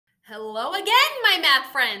Hello again, my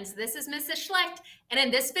math friends. This is Mrs. Schlecht, and in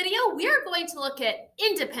this video, we are going to look at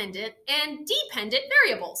independent and dependent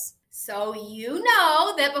variables. So you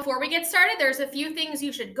know that before we get started, there's a few things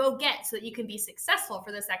you should go get so that you can be successful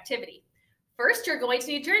for this activity. First, you're going to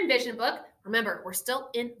need your Envision book. Remember, we're still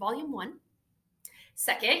in volume 1.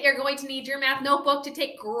 Second, you're going to need your math notebook to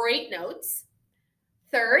take great notes.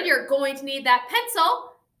 Third, you're going to need that pencil.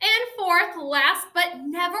 And fourth, last but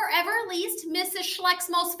never ever least, Mrs. Schlecht's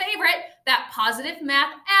most favorite, that positive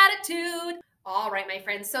math attitude. All right, my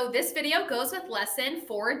friends, so this video goes with lesson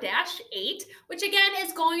 4-8, which again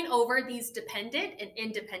is going over these dependent and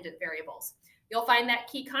independent variables. You'll find that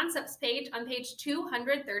key concepts page on page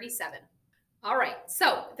 237. All right,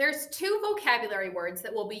 so there's two vocabulary words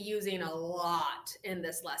that we'll be using a lot in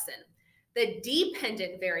this lesson: the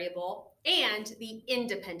dependent variable and the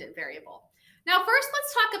independent variable. Now, first,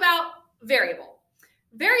 let's talk about variable.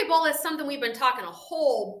 Variable is something we've been talking a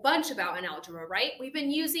whole bunch about in algebra, right? We've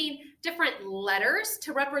been using different letters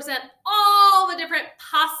to represent all the different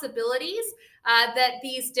possibilities that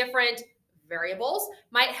these different variables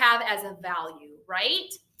might have as a value,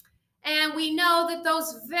 right? And we know that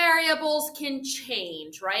those variables can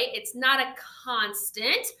change, right? It's not a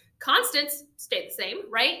constant. Constants stay the same,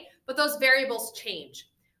 right? But those variables change.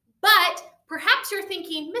 But perhaps you're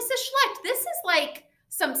thinking, Mrs. Schlecht, this is like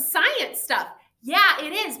some science stuff. Yeah,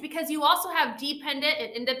 it is, because you also have dependent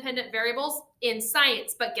and independent variables in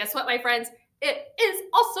science. But guess what, my friends? It is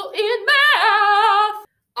also in math.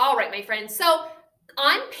 All right, my friends. So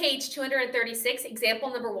on page 236,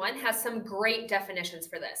 example number 1 has some great definitions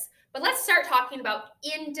for this. But let's start talking about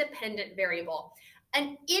independent variable.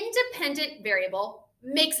 An independent variable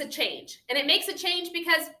makes a change. And it makes a change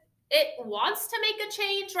because it wants to make a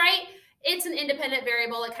change, right? It's an independent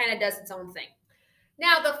variable. It kind of does its own thing.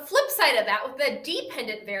 Now, the flip side of that with the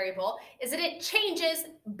dependent variable is that it changes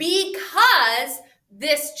because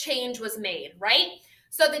this change was made, right?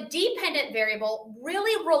 So the dependent variable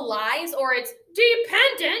really relies, or it's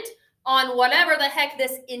dependent on whatever the heck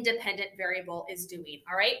this independent variable is doing,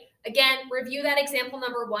 all right? Again, review that example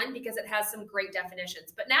number 1 because it has some great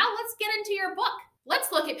definitions. But now let's get into your book.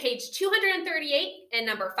 Let's look at page 238 and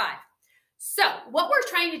number 5. So what we're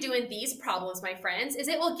trying to do in these problems, my friends, is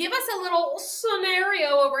it will give us a little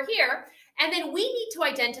scenario over here, and then we need to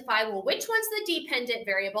identify, well, which one's the dependent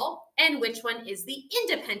variable and which one is the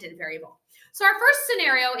independent variable. So our first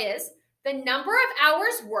scenario is the number of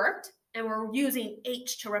hours worked, and we're using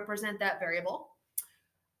H to represent that variable,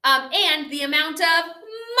 and the amount of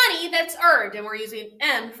money that's earned, and we're using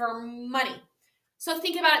M for money. So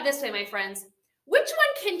think about it this way, my friends. Which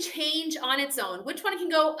one can change on its own? Which one can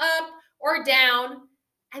go up or down?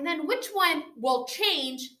 And then which one will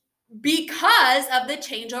change because of the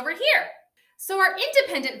change over here? So our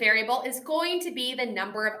independent variable is going to be the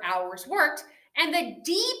number of hours worked, and the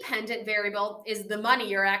dependent variable is the money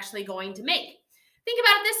you're actually going to make. Think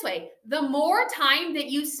about it this way. The more time that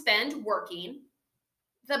you spend working,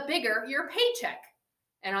 the bigger your paycheck.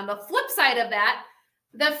 And on the flip side of that,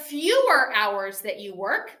 the fewer hours that you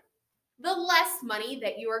work, the less money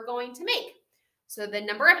that you are going to make. So the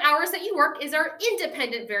number of hours that you work is our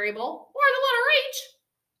independent variable, or the letter H.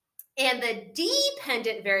 And the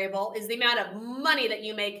dependent variable is the amount of money that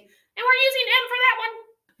you make. And we're using M for that one.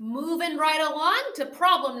 Moving right along to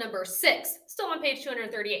problem number 6, still on page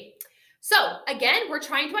 238. So again, we're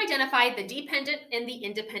trying to identify the dependent and the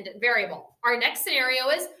independent variable. Our next scenario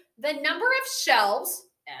is the number of shelves,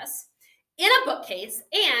 S, in a bookcase,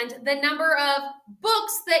 and the number of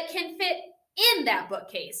books that can fit in that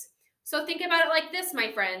bookcase. So think about it like this,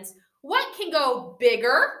 my friends. What can go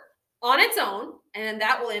bigger on its own, and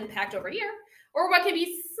that will impact over here, or what can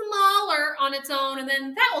be smaller on its own, and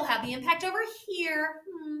then that will have the impact over here?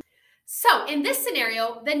 So in this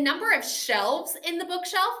scenario, the number of shelves in the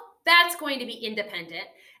bookshelf, that's going to be independent,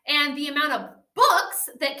 and the amount of books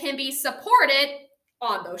that can be supported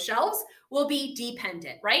on those shelves will be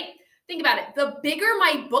dependent, right? Think about it. The bigger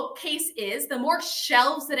my bookcase is, the more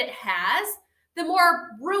shelves that it has, the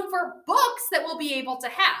more room for books that we'll be able to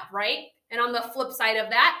have, right? And on the flip side of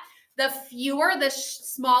that, the fewer, the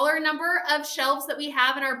smaller number of shelves that we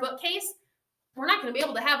have in our bookcase, we're not going to be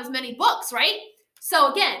able to have as many books, right?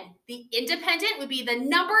 So again, the independent would be the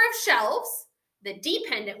number of shelves. The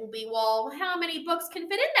dependent will be, well, how many books can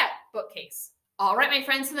fit in that bookcase? All right, my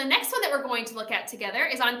friends, so the next one that we're going to look at together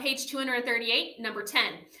is on page 238, number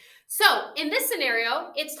 10. So in this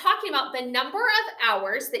scenario, it's talking about the number of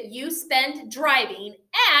hours that you spend driving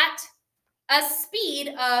at a speed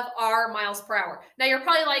of R miles per hour. Now you're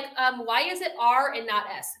probably like, why is it R and not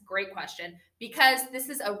S? Great question. Because this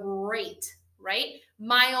is a rate, right?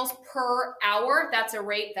 Miles per hour, that's a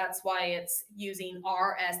rate. That's why it's using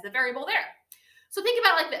R as the variable there. So think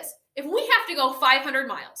about it like this. If we have to go 500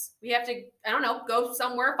 miles, we have to, I don't know, go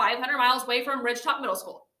somewhere 500 miles away from Ridgetop Middle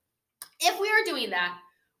School. If we are doing that,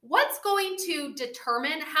 what's going to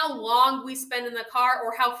determine how long we spend in the car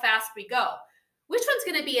or how fast we go? Which one's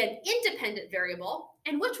going to be an independent variable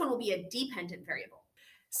and which one will be a dependent variable?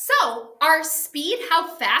 So our speed,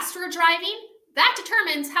 how fast we're driving, that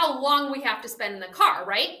determines how long we have to spend in the car,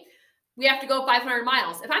 right? We have to go 500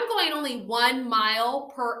 miles. If I'm going only 1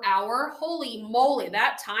 mile per hour, holy moly,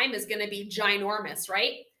 that time is going to be ginormous,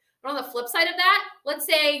 right? But on the flip side of that, let's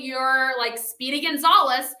say you're like Speedy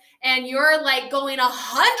Gonzalez and you're like going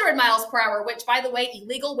 100 miles per hour, which by the way,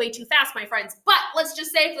 illegal, way too fast, my friends. But let's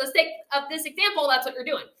just say for the sake of this example, that's what you're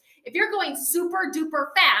doing. If you're going super duper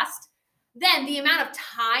fast, then the amount of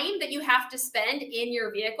time that you have to spend in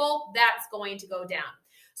your vehicle, that's going to go down.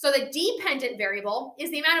 So the dependent variable is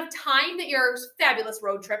the amount of time that your fabulous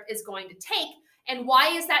road trip is going to take. And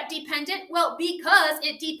why is that dependent? Well, because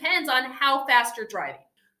it depends on how fast you're driving.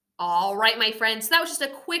 All right, my friends, that was just a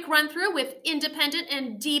quick run through with independent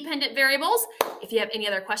and dependent variables. If you have any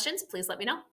other questions, please let me know.